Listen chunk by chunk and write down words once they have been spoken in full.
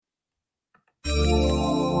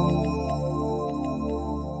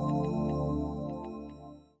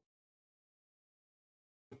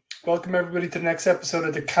Welcome everybody to the next episode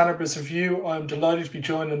of the Cannabis Review. I'm delighted to be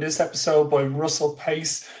joined in this episode by Russell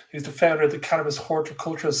Pace, who's the founder of the Cannabis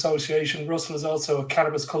Horticultural Association. Russell is also a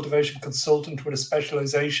cannabis cultivation consultant with a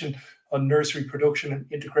specialization on nursery production and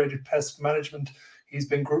integrated pest management. He's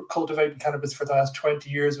been cultivating cannabis for the last 20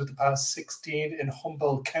 years with the past 16 in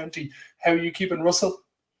Humboldt County. How are you keeping, Russell?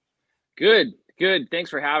 Good. Thanks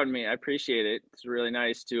for having me. I appreciate it. It's really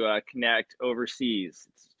nice to connect overseas.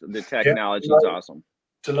 The technology is awesome.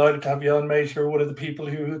 Delighted to have you on, mate. You're one of the people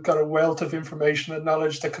who got a wealth of information and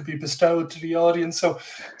knowledge that could be bestowed to the audience. So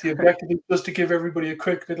the objective is just to give everybody a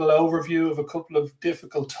quick little overview of a couple of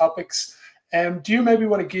difficult topics. Do you maybe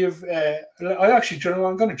want to give,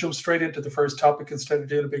 I'm going to jump straight into the first topic instead of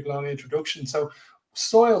doing a big long introduction. So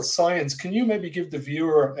soil science, can you maybe give the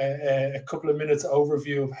viewer a couple of minutes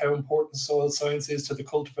overview of how important soil science is to the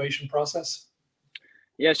cultivation process?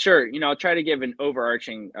 Yeah, sure. I'll try to give an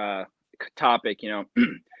overarching topic.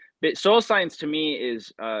 But soil science to me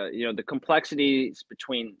is, the complexities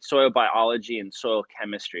between soil biology and soil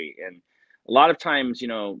chemistry. And a lot of times,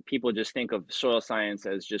 people just think of soil science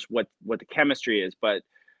as just what the chemistry is. But,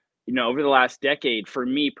 over the last decade, for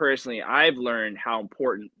me personally, I've learned how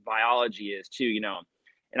important biology is too,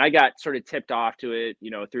 and I got sort of tipped off to it,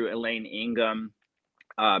 through Elaine Ingham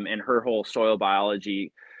and her whole soil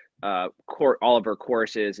biology all of her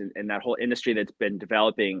courses and that whole industry that's been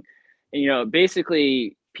developing. And,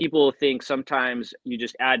 basically people think sometimes you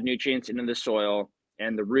just add nutrients into the soil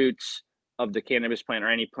and the roots of the cannabis plant or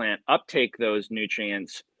any plant uptake those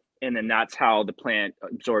nutrients, and then that's how the plant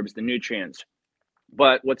absorbs the nutrients.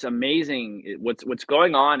 But what's amazing, what's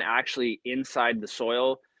going on actually inside the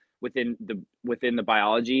soil within the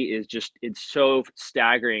biology is just, it's so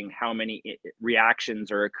staggering how many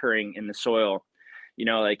reactions are occurring in the soil.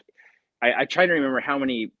 I try to remember how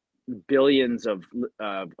many billions of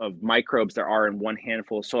microbes there are in one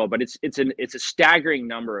handful of soil, but it's a staggering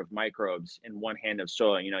number of microbes in one hand of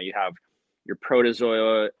soil. You have your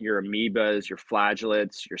protozoa, your amoebas, your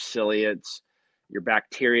flagellates, your ciliates, your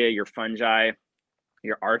bacteria, your fungi,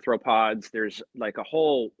 your arthropods. There's like a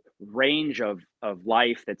whole range of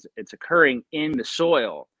life it's occurring in the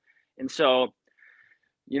soil. And so,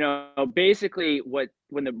 basically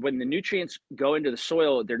when the nutrients go into the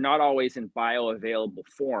soil, they're not always in bioavailable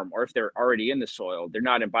form, or if they're already in the soil, they're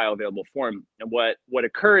not in bioavailable form. And what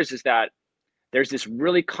occurs is that there's this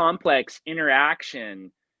really complex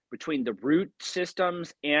interaction between the root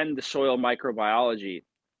systems and the soil microbiology.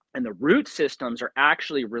 And the root systems are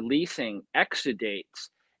actually releasing exudates.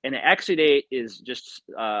 And an exudate is just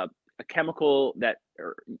a chemical that,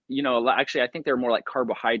 actually, I think they're more like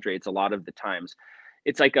carbohydrates a lot of the times.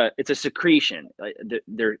 It's a secretion.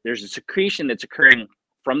 There's a secretion that's occurring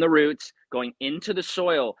from the roots going into the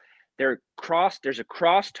soil. There's a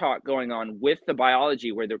crosstalk going on with the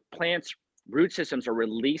biology where the plant's root systems are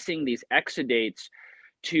releasing these exudates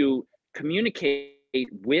to communicate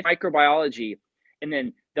with microbiology. And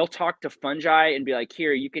then they'll talk to fungi and be like,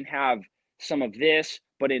 here, you can have some of this,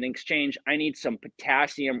 but in exchange, I need some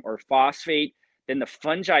potassium or phosphate. Then the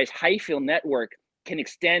fungi's hyphal network can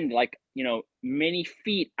extend many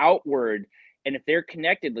feet outward. And if they're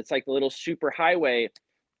connected, it's like the little super highway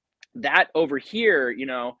that over here,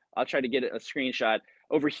 I'll try to get a screenshot.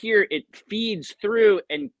 Over here, it feeds through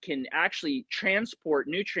and can actually transport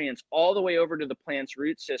nutrients all the way over to the plant's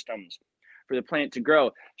root systems for the plant to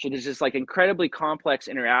grow. So there's this incredibly complex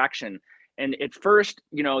interaction. And at first,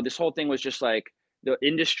 this whole thing was just like the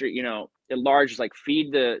industry, at large, is like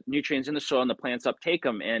feed the nutrients in the soil and the plants uptake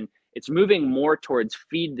them. And it's moving more towards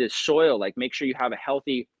feed the soil, like make sure you have a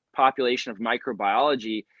healthy population of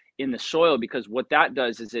microbiology in the soil, because what that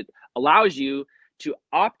does is it allows you to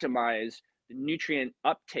optimize the nutrient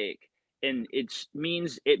uptake. And it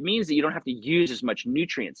means that you don't have to use as much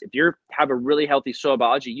nutrients. If you have a really healthy soil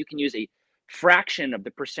biology, you can use a fraction of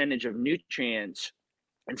the percentage of nutrients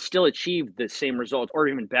and still achieve the same results or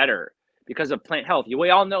even better because of plant health.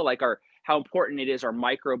 We all know how important it is, our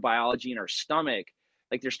microbiology in our stomach.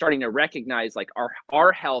 They're starting to recognize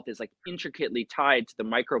our health is intricately tied to the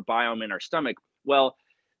microbiome in our stomach. Well,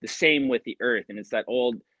 the same with the earth. And it's that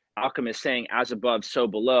old alchemist saying, as above, so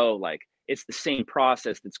below. It's the same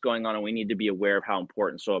process that's going on, and we need to be aware of how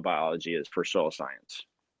important soil biology is for soil science.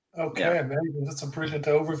 Okay, yeah. Amazing. That's a brilliant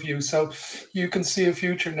overview. So you can see a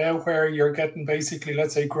future now where you're getting basically,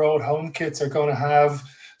 let's say, grow at home kits are going to have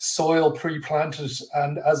soil pre-planted,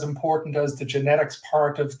 and as important as the genetics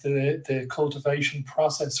part of the cultivation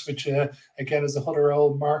process, which again is a whole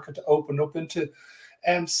old market to open up into.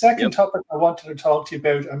 Second topic I wanted to talk to you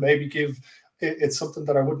about, and maybe give it's something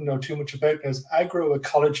that I wouldn't know too much about. Is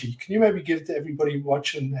agroecology. Can you maybe give to everybody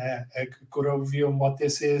watching a good overview on what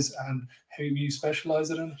this is and how you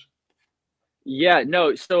specialize in it? Yeah,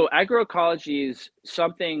 no. So agroecology is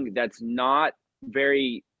something that's not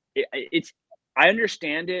very. It's I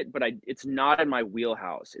understand it, but it's not in my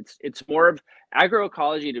wheelhouse. It's more of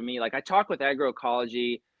agroecology to me. Like I talk with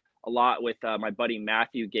agroecology a lot with my buddy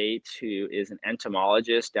Matthew Gates, who is an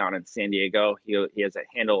entomologist down in San Diego. He has a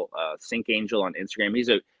handle Sink Angel on Instagram. He's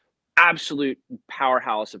a absolute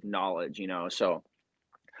powerhouse of knowledge. So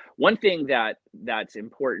one thing that's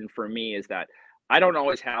important for me is that I don't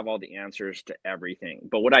always have all the answers to everything,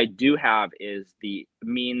 but what I do have is the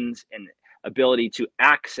means and ability to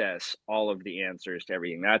access all of the answers to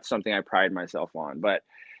everything. That's something I pride myself on. But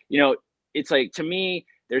you know, it's like to me,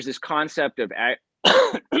 there's this concept of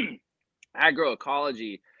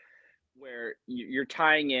agroecology where you're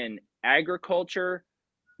tying in agriculture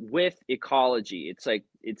with ecology. It's like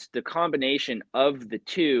it's the combination of the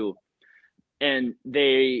two, and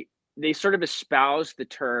they sort of espouse the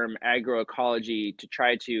term agroecology to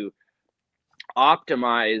try to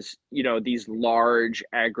optimize these large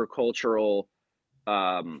agricultural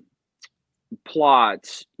um,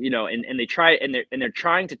 plots, and they try and they're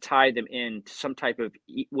trying to tie them in to some type of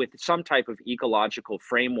with some type of ecological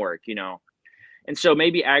framework. And so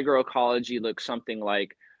maybe agroecology looks something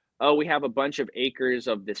like, oh, we have a bunch of acres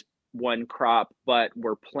of this one crop, but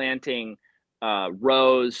we're planting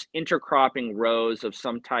rows, intercropping rows of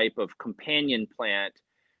some type of companion plant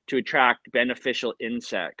to attract beneficial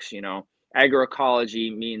insects.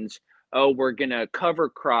 Agroecology means, oh, we're going to cover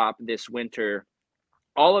crop this winter.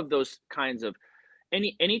 All of those kinds of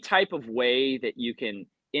any type of way that you can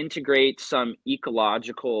integrate some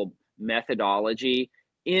ecological methodology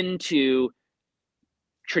into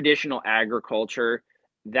traditional agriculture,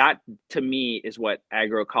 that to me is what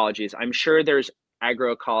agroecology is. I'm sure there's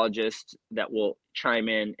agroecologists that will chime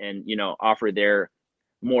in and offer their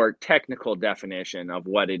more technical definition of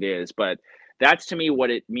what it is, but that's to me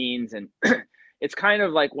what it means. And it's kind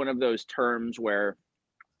of like one of those terms where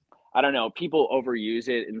I don't know, people overuse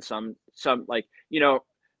it in some like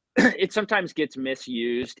it sometimes gets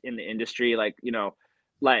misused in the industry, like what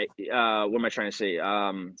am I trying to say?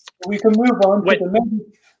 We can move on to When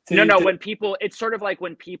the next. no, when people, it's sort of like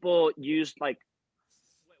when people use like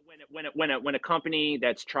when a company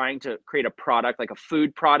that's trying to create a product, like a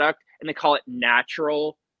food product, and they call it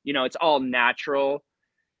natural, it's all natural.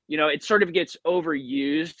 It sort of gets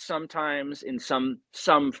overused sometimes in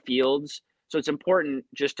some fields. So it's important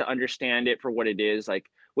just to understand it for what it is, like,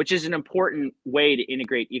 which is an important way to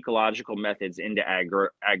integrate ecological methods into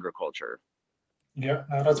agriculture. Yeah,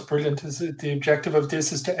 no, that's brilliant. The objective of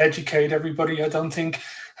this is to educate everybody. I don't think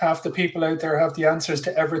half the people out there have the answers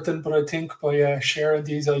to everything, but I think by sharing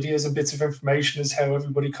these ideas and bits of information is how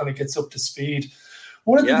everybody kind of gets up to speed.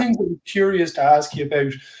 One of the Yeah. things I'm curious to ask you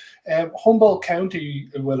about, Humboldt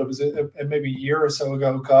County, well, it was maybe a year or so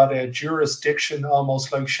ago, got a jurisdiction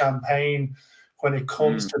almost like Champagne when it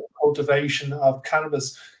comes to the cultivation of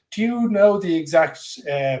cannabis. Do you know the exact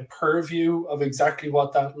purview of exactly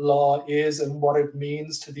what that law is and what it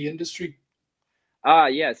means to the industry?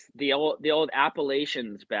 Yes, the old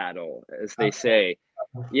Appalachians battle, as they Okay. say.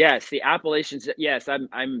 Yes, the Appalachians. Yes,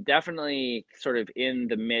 I'm definitely sort of in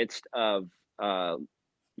the midst of uh,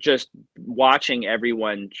 just watching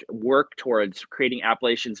everyone work towards creating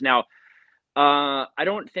appellations. Now, I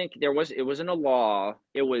don't think it wasn't a law.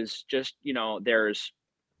 It was just,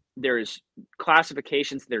 there's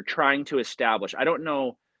classifications they're trying to establish. I don't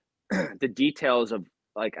know the details of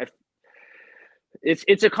like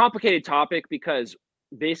it's a complicated topic because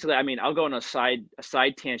basically, I mean, I'll go on a side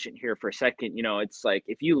tangent here for a second. It's like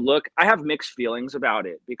if you look, I have mixed feelings about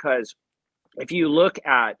it because if you look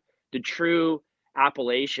at the true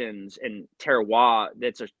appellations and terroir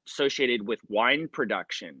that's associated with wine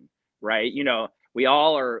production, right? We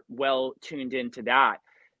all are well tuned into that.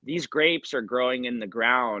 These grapes are growing in the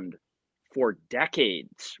ground for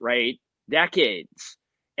decades, right? Decades.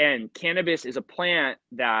 And cannabis is a plant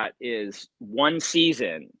that is one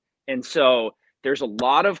season. And so there's a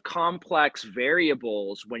lot of complex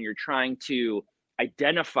variables when you're trying to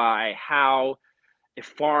identify how a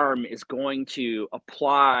farm is going to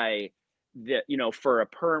apply for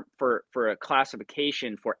a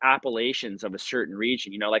classification for appellations of a certain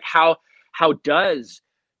region. Like how does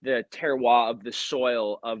the terroir of the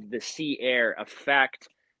soil, of the sea air, affect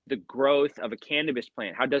the growth of a cannabis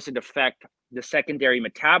plant? How does it affect the secondary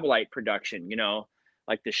metabolite production,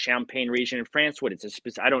 like the Champagne region in France?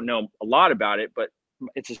 I don't know a lot about it, but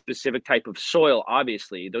it's a specific type of soil.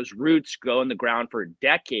 Obviously those roots go in the ground for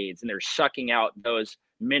decades and they're sucking out those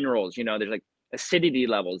minerals, there's like acidity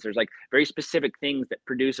levels. There's like very specific things that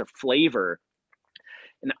produce a flavor.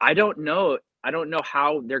 And I don't know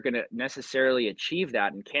how they're going to necessarily achieve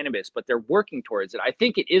that in cannabis, but they're working towards it. I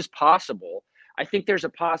think it is possible. I think there's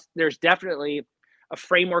definitely a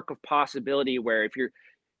framework of possibility where if you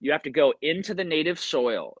have to go into the native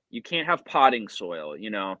soil. You can't have potting soil,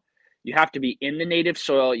 You have to be in the native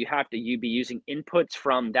soil. You be using inputs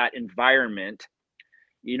from that environment,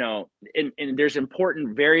 and there's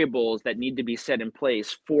important variables that need to be set in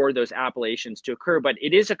place for those appellations to occur, but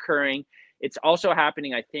it is occurring. It's also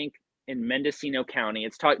happening, I think, in Mendocino County.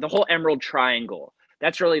 It's the whole Emerald Triangle.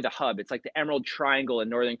 That's really the hub. It's like the Emerald Triangle in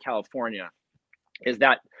Northern California is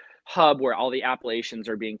that hub where all the appellations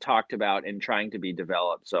are being talked about and trying to be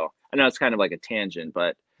developed. So I know it's kind of like a tangent,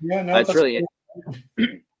 but Yeah, no, it's really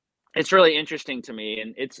it's really interesting to me,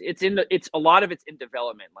 and it's a lot of it's in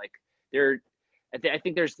development. Like I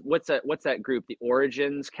think there's what's that group? The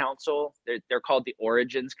Origins Council. They're called the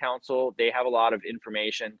Origins Council. They have a lot of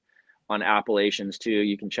information on appellations too.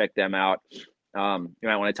 You can check them out. You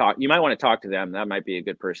might want to talk to them. That might be a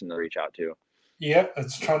good person to reach out to. Yeah,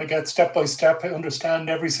 it's trying to get step by step, understand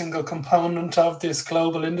every single component of this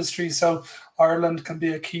global industry, so Ireland can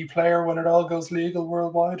be a key player when it all goes legal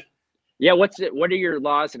worldwide. Yeah, what are your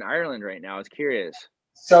laws in Ireland right now? I was curious.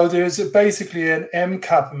 So there's basically an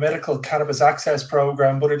MCAP, Medical Cannabis Access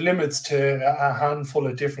Program, but it limits to a handful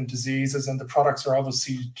of different diseases, and the products are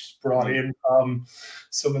obviously brought in from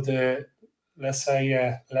some of the, let's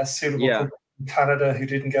say, less suitable countries in Canada who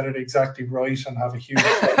didn't get it exactly right and have a huge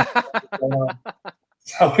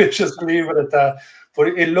so we just leave it at that. But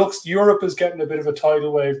it looks Europe is getting a bit of a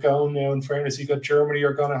tidal wave going now. In fairness, you've got Germany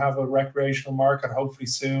are going to have a recreational market hopefully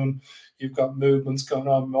soon. You've got movements going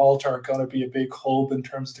on. Malta are going to be a big hub in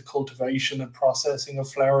terms of the cultivation and processing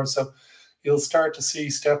of flowers. So you'll start to see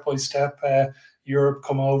step by step Europe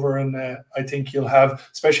come over, and I think you'll have,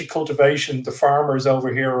 especially cultivation, the farmers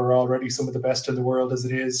over here are already some of the best in the world as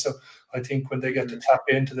it is. So I think when they get to tap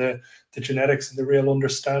into the genetics and the real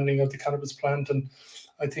understanding of the cannabis plant, and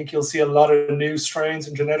I think you'll see a lot of new strains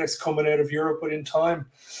and genetics coming out of Europe within time.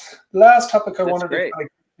 Last topic I wanted to talk to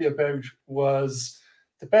you about was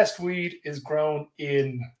the best weed is grown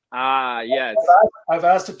in. Yes. I've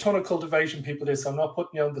asked a ton of cultivation people this. I'm not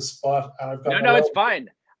putting you on the spot, and I've got no, it's fine.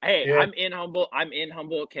 Hey, yeah. I'm in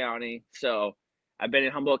Humboldt County, so I've been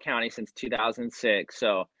in Humboldt County since 2006.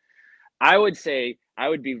 So I would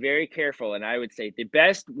be very careful, and I would say the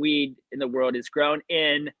best weed in the world is grown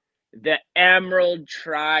in the Emerald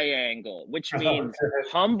Triangle, which means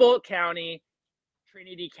Humboldt County,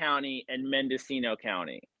 Trinity County, and Mendocino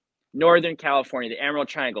County, Northern California, the Emerald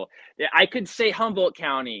Triangle. I could say Humboldt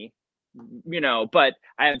County, but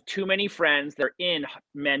I have too many friends. They're in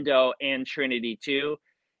Mendo and Trinity too,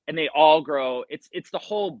 and they all grow. It's the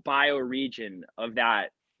whole bioregion of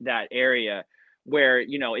that area where,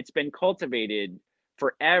 it's been cultivated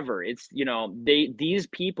forever. It's, these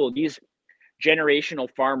generational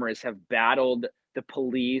farmers have battled the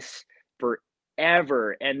police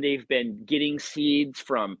forever, and they've been getting seeds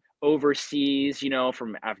from overseas,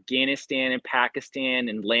 from Afghanistan and Pakistan,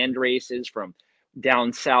 and land races from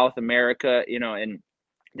down South America, and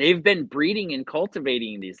they've been breeding and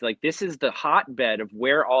cultivating these. Like, this is the hotbed of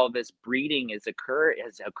where all this breeding has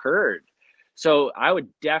occurred. So I would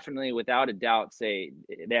definitely, without a doubt, say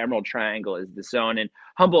the Emerald Triangle is the zone. And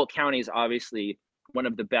Humboldt County is obviously one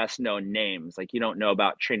of the best known names. Like, you don't know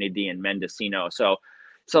about Trinity and Mendocino. So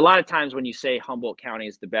a lot of times when you say Humboldt County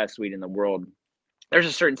is the best weed in the world, there's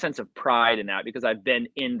a certain sense of pride in that, because I've been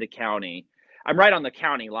in the county. I'm right on the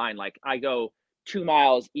county line. Like, I go 2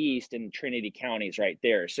 miles east and Trinity County is right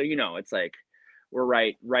there. So, it's like we're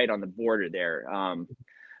right on the border there.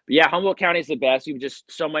 But yeah, Humboldt County is the best. You've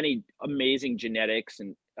just so many amazing genetics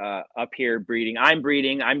and up here breeding. I'm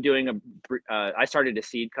doing I started a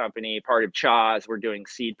seed company, part of Chaz. We're doing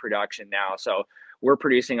seed production now. So we're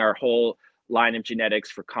producing our whole line of genetics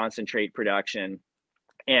for concentrate production.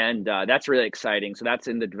 And that's really exciting. So that's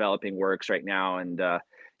in the developing works right now. And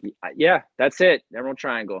yeah, that's it. Emerald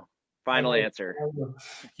Triangle. Final answer.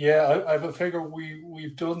 Yeah, I have a figure.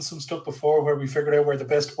 We've done some stuff before where we figured out where the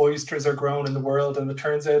best oysters are grown in the world, and it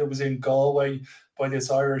turns out it was in Galway by this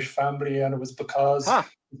Irish family, and it was because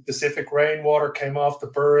specific rainwater came off the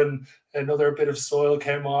burn, another bit of soil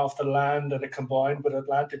came off the land, and it combined with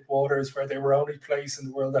Atlantic waters, where they were only place in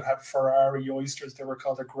the world that had Ferrari oysters. They were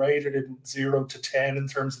called, they're graded in 0 to 10 in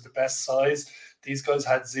terms of the best size. These guys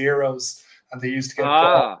had zeros, and they used to get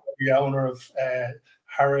the owner of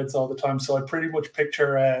Harrods all the time. So I pretty much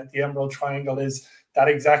picture the Emerald Triangle is that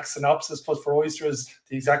exact synopsis, but for oysters,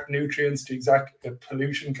 the exact nutrients, the exact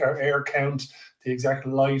pollution air count, the exact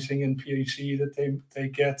lighting and pH that they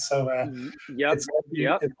get. So it's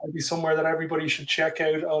going to be somewhere that everybody should check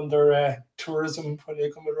out on their tourism when they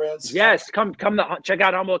come around. Yes, come check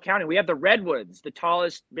out Humboldt County. We have the redwoods, the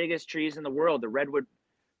tallest, biggest trees in the world. The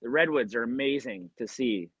redwoods are amazing to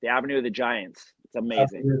see. The Avenue of the Giants. It's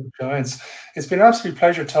amazing. Giants. It's been an absolute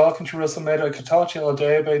pleasure talking to Russell, mate. I could talk to you all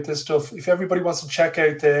day about this stuff. If everybody wants to check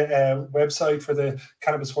out the website for the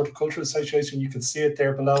Cannabis Horticultural Association, you can see it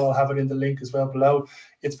there below. I'll have it in the link as well below.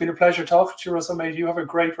 It's been a pleasure talking to you, Russell, mate. You have a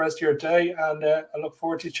great rest of your day, and I look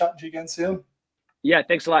forward to chatting to you again soon. Yeah,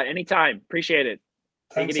 thanks a lot. Anytime. Appreciate it.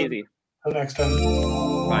 Thanks. Take it easy. Till next time.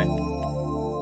 Bye.